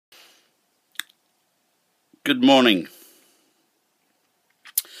Good morning.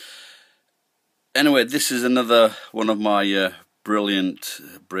 Anyway, this is another one of my brilliant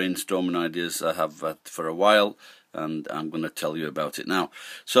brainstorming ideas I have had for a while, and I'm going to tell you about it now.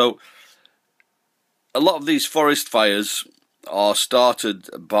 So, a lot of these forest fires are started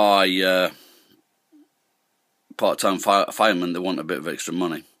by part-time firemen that want a bit of extra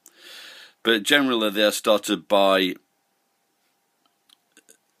money. But generally they are started by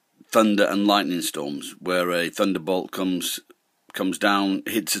thunder and lightning storms, where a thunderbolt comes down,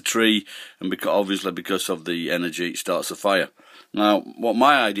 hits a tree, and obviously because of the energy it starts a fire. Now what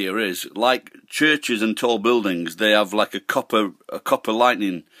my idea is, like churches and tall buildings, they have like a copper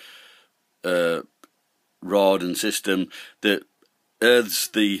lightning rod and system that earths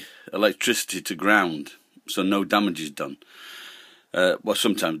the electricity to ground, so no damage is done. Well,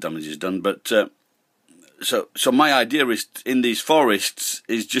 sometimes damage is done, but so my idea is, in these forests,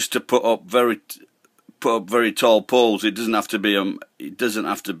 is just to put up very tall poles. It doesn't have to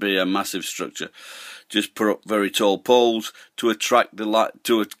be a massive structure. Just put up very tall poles to attract the light,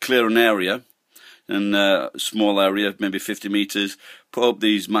 to clear an area, and a small area, maybe 50 meters. Put up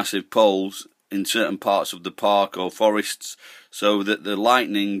these massive poles in certain parts of the park or forests, so that the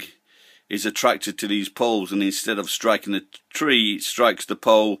lightning is attracted to these poles, and instead of striking a tree, it strikes the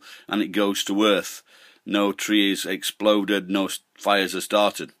pole and it goes to earth. No tree is exploded, no fires are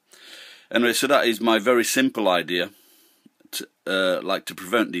started. Anyway, so that is my very simple idea to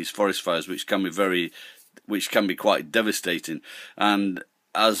prevent these forest fires, which can be quite devastating. And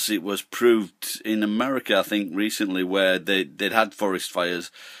as it was proved in America, I think recently, where they'd had forest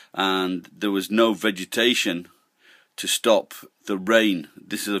fires and there was no vegetation to stop the rain.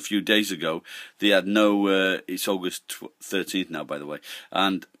 This is a few days ago. They had no. It's August 13th now, by the way,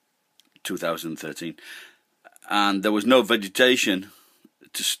 and 2013, and there was no vegetation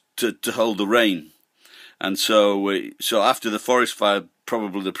to hold the rain. And so after the forest fire,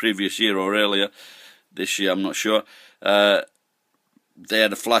 probably the previous year or earlier, this year I'm not sure, they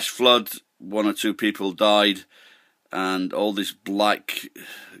had a flash flood. 1 or 2 people died, and all this black,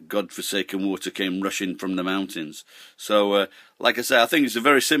 godforsaken water came rushing from the mountains. So, like I say, I think it's a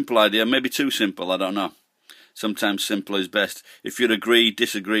very simple idea, maybe too simple, I don't know. Sometimes simple is best. If you agree,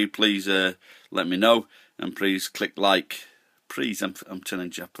 disagree, please let me know, and please click like. Please, I'm turning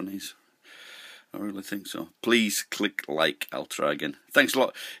Japanese. I really think so. Please click like. I'll try again. Thanks a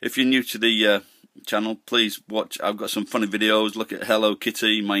lot. If you're new to the channel, please watch. I've got some funny videos. Look at Hello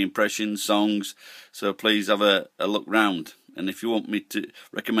Kitty, my impressions, songs. So please have a look round. And if you want me to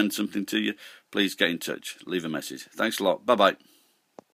recommend something to you, please get in touch. Leave a message. Thanks a lot. Bye bye.